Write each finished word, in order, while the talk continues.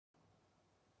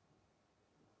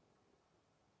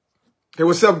Hey,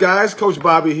 what's up, guys? Coach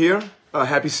Bobby here.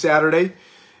 Happy Saturday.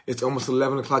 It's almost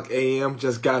 11 o'clock a.m.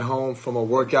 Just got home from a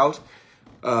workout.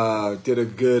 Did a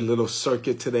good little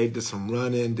circuit today. Did some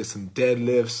running, did some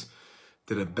deadlifts,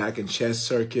 did a back and chest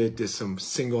circuit, did some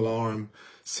single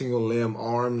limb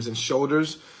arms and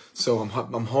shoulders. So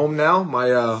I'm home now.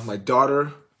 My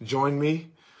daughter joined me.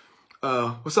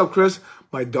 What's up, Chris?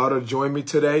 My daughter joined me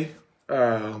today.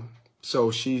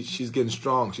 So she's getting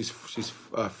strong. She's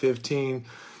 15.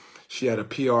 She had a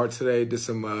PR today, did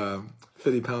some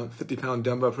 50-pound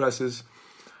dumbbell presses.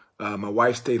 My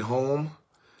wife stayed home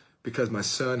because my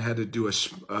son had to do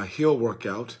a heel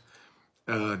workout.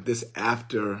 This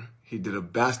after he did a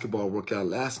basketball workout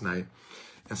last night.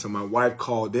 And so my wife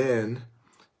called in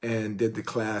and did the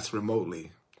class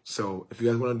remotely. So if you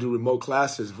guys want to do remote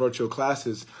classes, virtual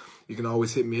classes, you can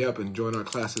always hit me up and join our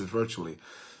classes virtually.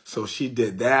 So she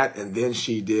did that, and then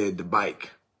she did the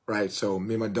bike. Right, so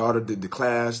me and my daughter did the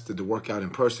class, did the workout in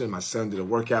person. My son did a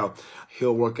workout,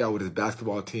 heel workout with his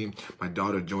basketball team. My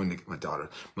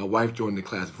wife joined the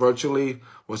class virtually.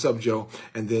 What's up, Joe?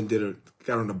 And then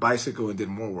got on the bicycle and did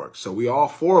more work. So we all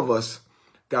four of us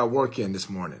got work in this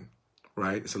morning.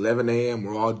 Right, it's 11 a.m.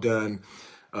 We're all done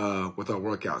with our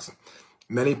workouts.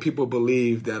 Many people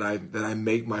believe that I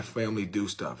make my family do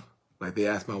stuff. Like they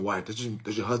ask my wife,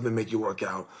 does your husband make you work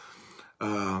out?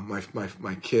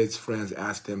 My kids' friends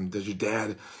ask them, does your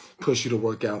dad push you to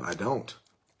work out? I don't.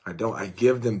 I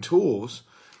give them tools.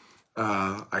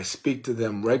 I speak to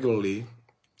them regularly,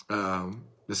 the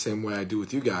same way I do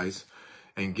with you guys,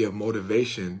 and give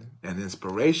motivation and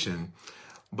inspiration,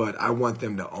 but I want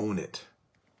them to own it,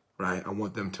 right? I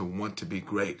want them to want to be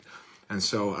great. And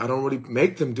so I don't really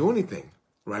make them do anything,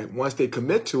 right? Once they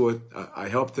commit to it, I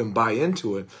help them buy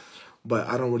into it, but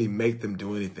I don't really make them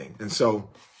do anything. And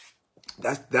so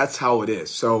that's how it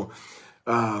is. So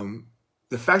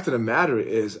the fact of the matter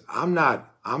is I'm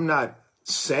not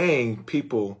saying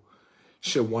people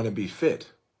should want to be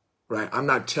fit, right? I'm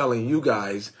not telling you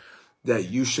guys that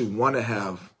you should want to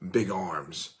have big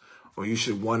arms, or you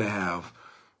should want to have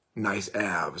nice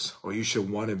abs, or you should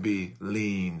want to be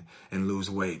lean and lose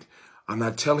weight. I'm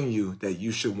not telling you that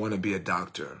you should want to be a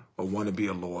doctor or want to be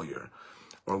a lawyer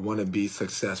or want to be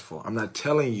successful. I'm not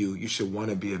telling you you should want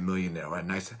to be a millionaire or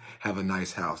have a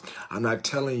nice house. I'm not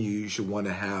telling you you should want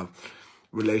to have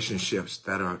relationships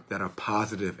that are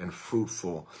positive and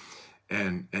fruitful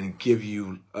and give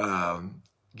you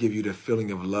the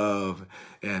feeling of love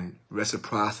and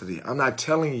reciprocity. I'm not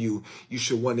telling you you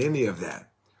should want any of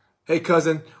that. Hey,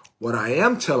 cousin, what I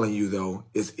am telling you, though,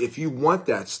 is if you want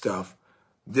that stuff,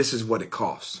 this is what it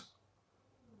costs.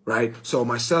 Right? So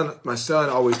my son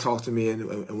always talks to me,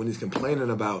 and when he's complaining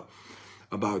about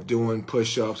doing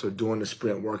push-ups or doing the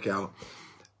sprint workout,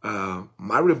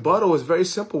 my rebuttal is very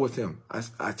simple with him.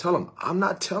 I tell him, I'm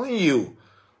not telling you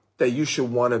that you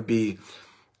should want to be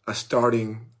a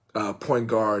starting point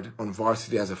guard on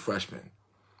varsity as a freshman.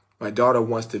 My daughter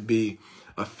wants to be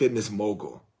a fitness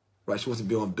mogul, right? She wants to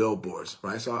be on billboards,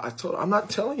 right? So I told her, I'm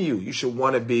not telling you you should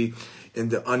want to be in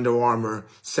the Under Armour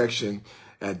section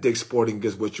at Dick's Sporting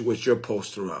Goods with your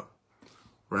poster up,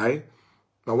 right?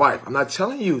 My wife, I'm not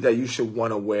telling you that you should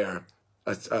want to wear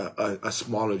a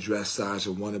smaller dress size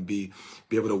or want to be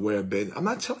able to wear a bed. I'm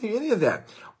not telling you any of that.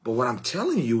 But what I'm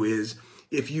telling you is,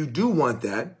 if you do want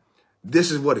that,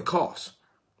 this is what it costs,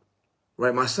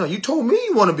 right? My son, you told me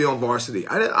you want to be on varsity.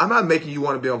 I'm not making you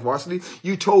want to be on varsity.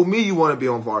 You told me you want to be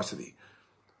on varsity,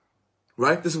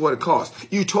 right? This is what it costs.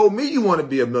 You told me you want to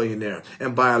be a millionaire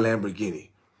and buy a Lamborghini.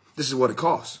 This is what it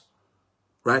costs,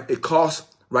 right? It costs,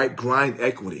 right, grind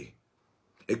equity.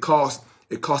 It costs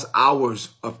hours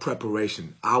of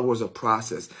preparation, hours of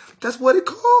process. That's what it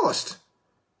costs.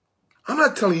 I'm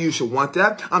not telling you you should want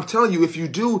that. I'm telling you, if you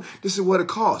do, this is what it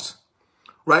costs,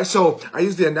 right? So I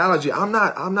use the analogy. I'm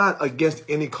not against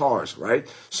any cars, right?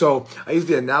 So I use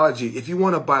the analogy. If you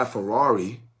want to buy a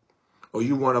Ferrari, or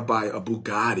you want to buy a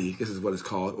Bugatti, this is what it's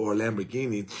called, or a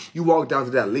Lamborghini, you walk down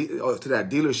to that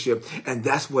dealership, and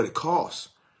that's what it costs.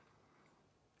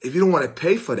 If you don't want to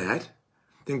pay for that,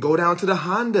 then go down to the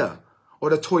Honda or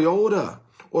the Toyota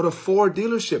or the Ford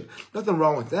dealership. Nothing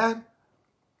wrong with that,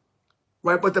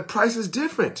 right? But the price is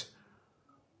different,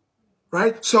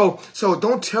 right? So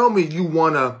don't tell me you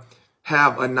want to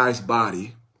have a nice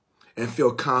body and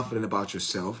feel confident about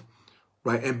yourself,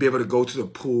 right? And be able to go to the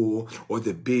pool or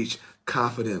the beach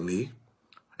confidently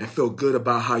and feel good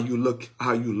about how you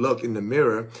look in the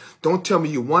mirror. Don't tell me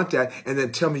you want that and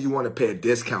then tell me you want to pay a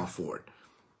discount for it,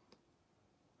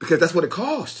 because that's what it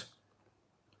costs,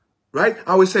 right?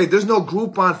 I always say there's no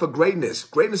Groupon for greatness.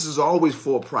 Greatness is always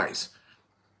full price,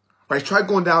 right? Try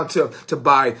going down to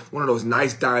buy one of those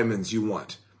nice diamonds you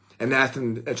want, and ask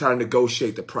them and try to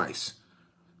negotiate the price.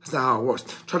 That's not how it works.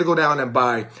 Try to go down and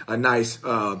buy a nice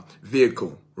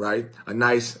vehicle, right? A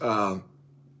nice Bugatti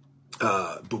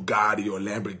or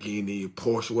Lamborghini,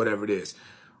 Porsche, whatever it is,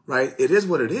 right? It is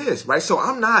what it is, right? So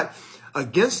I'm not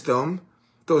against them,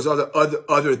 those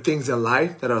other things in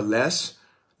life that are less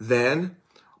than.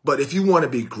 But if you want to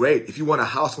be great, if you want a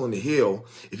house on the hill,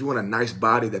 if you want a nice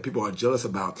body that people are jealous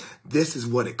about, this is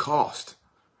what it costs.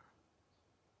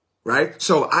 Right?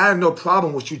 So I have no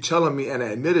problem with you telling me and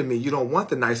admitting me you don't want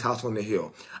the nice house on the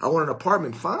hill. I want an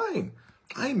apartment. Fine.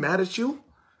 I ain't mad at you.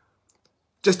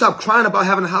 Just stop crying about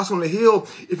having a house on the hill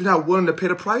if you're not willing to pay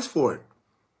the price for it.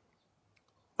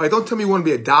 Like, don't tell me you want to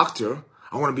be a doctor.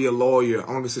 I want to be a lawyer.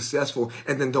 I want to be successful,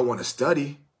 and then don't want to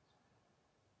study.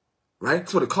 Right?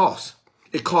 That's what it costs.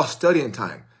 It costs studying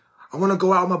time. I want to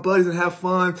go out with my buddies and have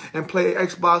fun and play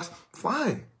Xbox.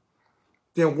 Fine.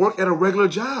 Then work at a regular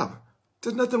job.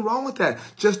 There's nothing wrong with that.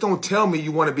 Just don't tell me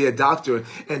you want to be a doctor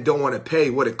and don't want to pay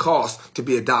what it costs to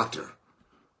be a doctor.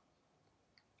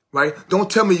 Right? Don't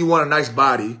tell me you want a nice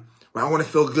body. Right? I want to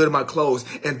feel good in my clothes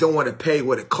and don't want to pay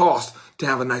what it costs to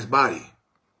have a nice body.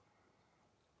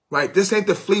 Right? This ain't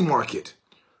the flea market.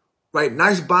 Right?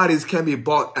 Nice bodies can be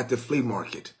bought at the flea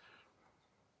market.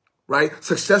 Right?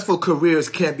 Successful careers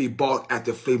can't be bought at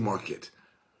the flea market.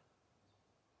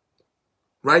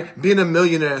 Right? Being a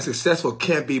millionaire and successful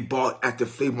can't be bought at the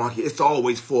flea market. It's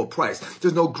always full price.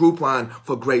 There's no Groupon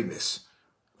for greatness.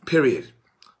 Period.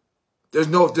 There's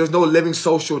no living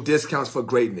social discounts for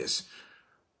greatness.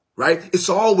 Right? It's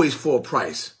always full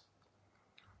price.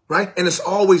 Right? And it's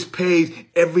always paid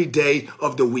every day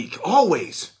of the week.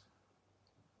 Always.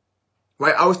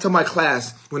 Right? I always tell my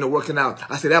class when they're working out,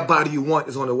 I say, that body you want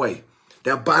is on the way.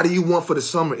 That body you want for the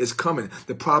summer is coming.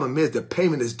 The problem is the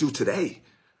payment is due today.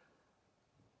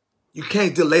 You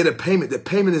can't delay the payment. The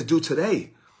payment is due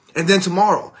today. And then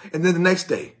tomorrow. And then the next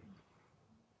day.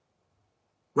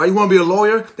 Right? You want to be a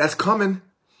lawyer? That's coming.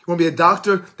 You want to be a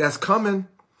doctor? That's coming.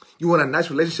 You want a nice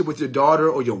relationship with your daughter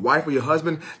or your wife or your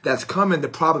husband? That's coming. The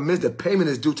problem is the payment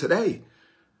is due today.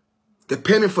 The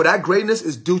payment for that greatness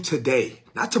is due today.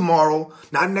 Not tomorrow.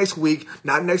 Not next week.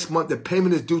 Not next month. The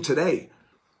payment is due today.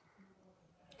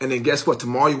 And then guess what?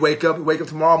 Tomorrow you wake up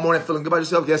tomorrow morning feeling good about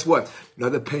yourself. Guess what?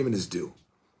 Another payment is due.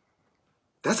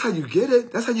 That's how you get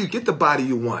it. That's how you get the body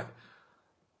you want.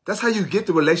 That's how you get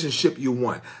the relationship you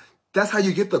want. That's how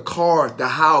you get the car, the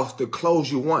house, the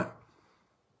clothes you want.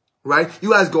 Right?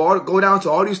 You guys go down to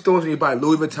all these stores and you buy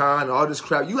Louis Vuitton and all this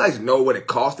crap. You guys know what it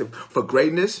costs for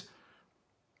greatness.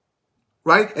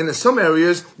 Right? And in some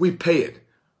areas, we pay it.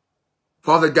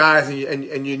 For all the guys and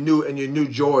your new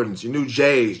Jordans, your new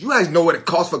J's. You guys know what it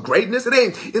costs for greatness. It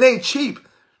ain't cheap.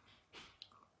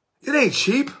 It ain't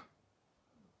cheap.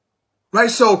 Right?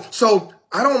 So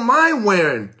I don't mind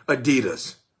wearing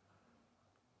Adidas.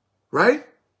 Right?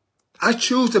 I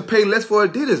choose to pay less for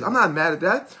Adidas. I'm not mad at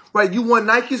that. Right? You want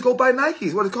Nikes? Go buy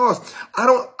Nikes. What it costs.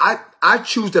 I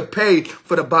choose to pay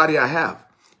for the body I have.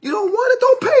 You don't want it?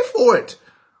 Don't pay for it.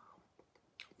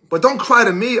 But don't cry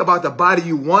to me about the body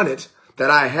you wanted that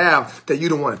I have that you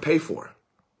don't want to pay for.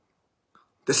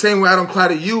 The same way I don't cry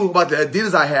to you about the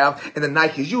Adidas I have and the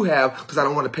Nikes you have because I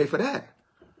don't want to pay for that.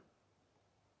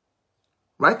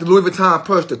 Right? The Louis Vuitton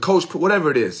purse, the Coach,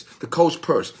 whatever it is, the Coach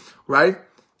purse, right?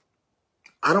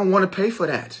 I don't want to pay for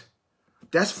that.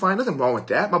 That's fine. Nothing wrong with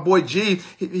that. My boy G,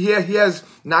 he has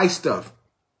nice stuff,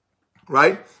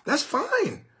 right? That's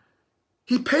fine.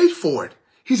 He paid for it.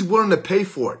 He's willing to pay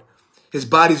for it. His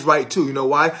body's right too. You know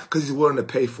why? Because he's willing to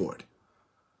pay for it.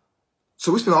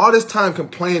 So we spend all this time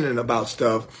complaining about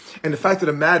stuff, and the fact of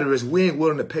the matter is we ain't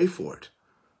willing to pay for it.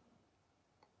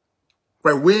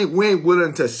 Right? We ain't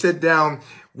willing to sit down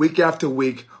week after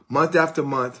week, month after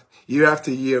month, year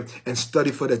after year, and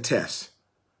study for the test.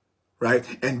 Right?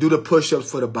 And do the push-ups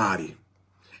for the body.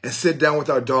 And sit down with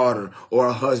our daughter or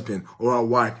our husband or our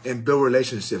wife and build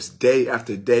relationships day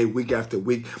after day, week after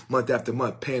week, month after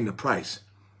month, paying the price.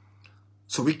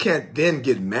 So we can't then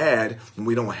get mad when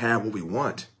we don't have what we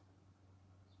want.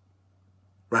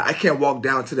 Right? I can't walk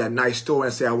down to that nice store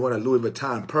and say I want a Louis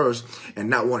Vuitton purse and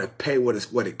not want to pay what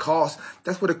it costs.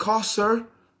 That's what it costs, sir.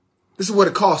 This is what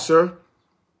it costs, sir.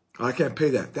 Oh, I can't pay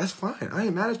that. That's fine. I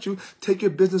ain't mad at you. Take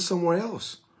your business somewhere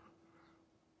else.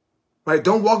 Right?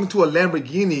 Don't walk into a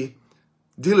Lamborghini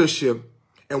dealership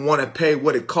and want to pay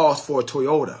what it costs for a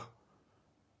Toyota.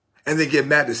 And then get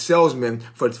mad at the salesman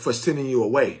for sending you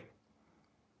away.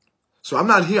 So I'm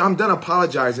not here. I'm done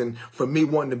apologizing for me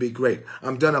wanting to be great.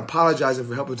 I'm done apologizing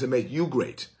for helping to make you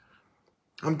great.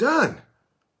 I'm done.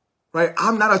 Right?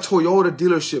 I'm not a Toyota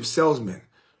dealership salesman.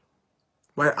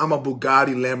 Right? I'm a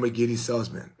Bugatti, Lamborghini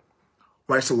salesman.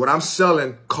 right? So what I'm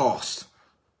selling costs.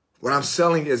 What I'm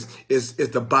selling is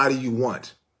the body you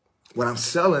want. What I'm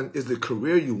selling is the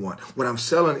career you want. What I'm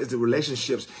selling is the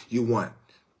relationships you want.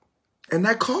 And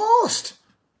that costs.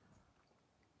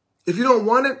 If you don't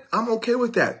want it, I'm okay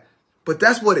with that. But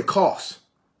that's what it costs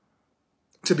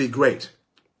to be great.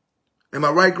 Am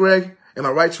I right, Greg? Am I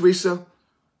right, Teresa?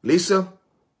 Lisa?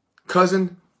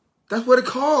 Cousin? That's what it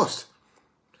costs.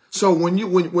 So when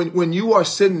you are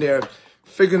sitting there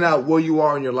figuring out where you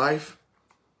are in your life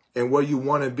and where you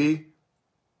want to be,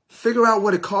 figure out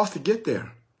what it costs to get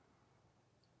there.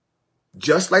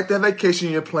 Just like that vacation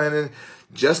you're planning,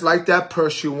 just like that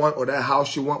purse you want or that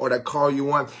house you want or that car you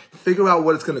want, figure out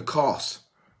what it's going to cost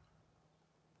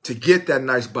to get that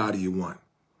nice body you want,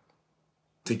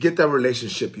 to get that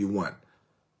relationship you want,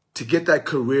 to get that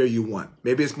career you want.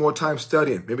 Maybe it's more time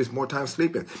studying. Maybe it's more time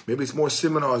sleeping. Maybe it's more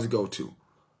seminars to go to.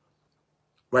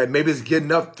 Right? Maybe it's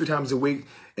getting up 3 times a week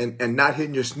and not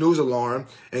hitting your snooze alarm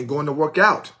and going to work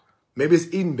out. Maybe it's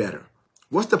eating better.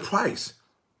 What's the price?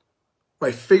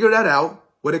 Right? Figure that out,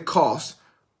 what it costs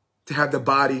to have the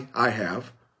body I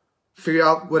have. Figure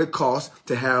out what it costs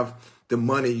to have the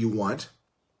money you want.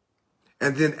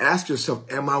 And then ask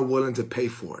yourself, am I willing to pay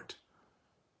for it?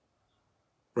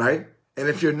 Right? And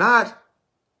if you're not,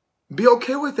 be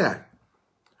okay with that.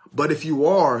 But if you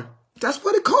are, that's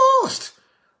what it costs.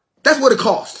 That's what it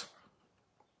costs.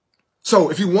 So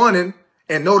if you want it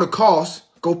and know the cost,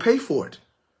 go pay for it.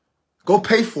 Go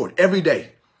pay for it every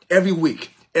day, every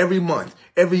week, every month,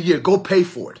 every year. Go pay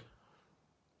for it.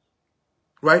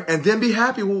 Right? And then be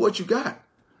happy with what you got.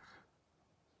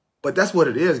 But that's what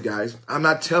it is, guys. I'm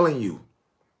not telling you,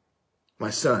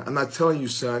 my son, I'm not telling you,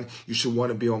 son, you should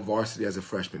want to be on varsity as a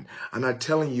freshman. I'm not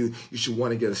telling you you should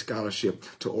want to get a scholarship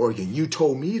to Oregon. You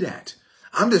told me that.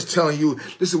 I'm just telling you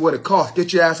this is what it costs.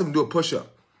 Get your ass up and do a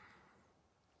push-up.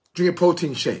 Drink a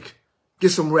protein shake. Get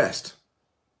some rest.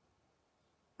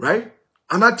 Right?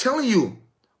 I'm not telling you,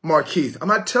 Markeith. I'm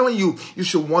not telling you you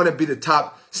should want to be the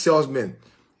top salesman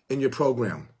in your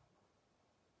program.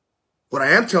 What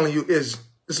I am telling you is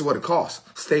this is what it costs.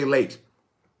 Stay late.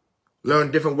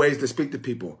 Learn different ways to speak to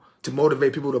people, to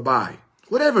motivate people to buy.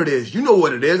 Whatever it is, you know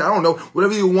what it is. I don't know.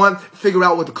 Whatever you want, figure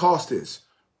out what the cost is.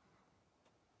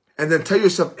 And then tell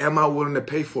yourself, am I willing to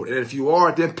pay for it? And if you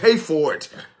are, then pay for it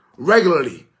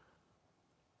regularly.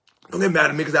 Don't get mad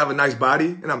at me because I have a nice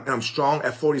body and I'm strong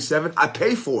at 47. I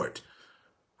pay for it.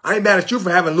 I ain't mad at you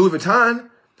for having Louis Vuitton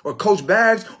or Coach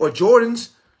bags or Jordans.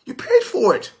 You paid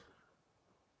for it.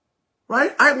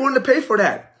 Right? I ain't willing to pay for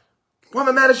that. Why am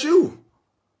I mad at you?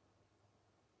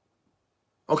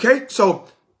 Okay? So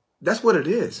that's what it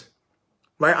is.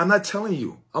 Right? I'm not telling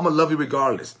you. I'm going to love you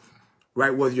regardless.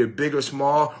 Right? Whether you're big or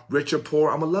small, rich or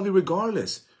poor, I'm going to love you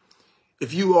regardless.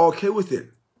 If you are okay with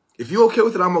it. If you're okay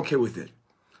with it, I'm okay with it.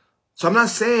 So I'm not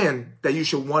saying that you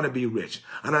should want to be rich.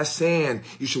 I'm not saying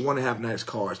you should want to have nice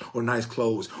cars or nice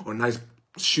clothes or nice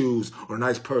shoes or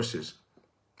nice purses.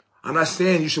 I'm not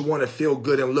saying you should want to feel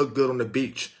good and look good on the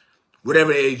beach,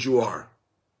 whatever age you are.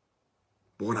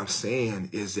 But what I'm saying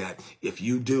is that if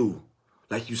you do,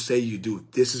 like you say you do,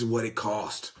 this is what it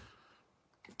costs.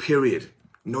 Period.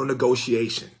 No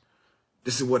negotiation.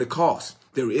 This is what it costs.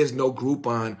 There is no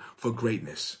Groupon for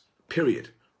greatness. Period.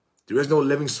 There is no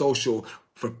Living Social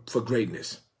for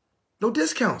greatness. No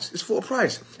discounts. It's full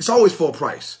price. It's always full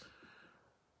price.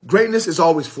 Greatness is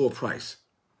always full price.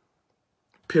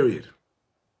 Period.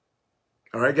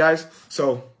 All right, guys?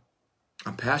 So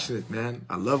I'm passionate, man.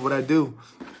 I love what I do.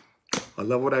 I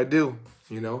love what I do,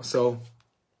 you know? So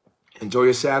enjoy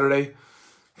your Saturday.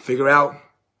 Figure out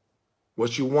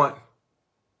what you want.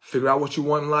 Figure out what you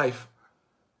want in life.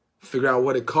 Figure out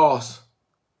what it costs.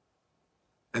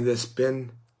 And then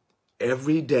spend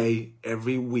every day,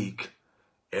 every week,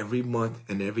 every month,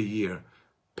 and every year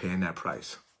paying that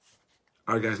price.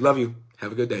 All right, guys. Love you.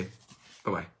 Have a good day.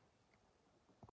 Bye-bye.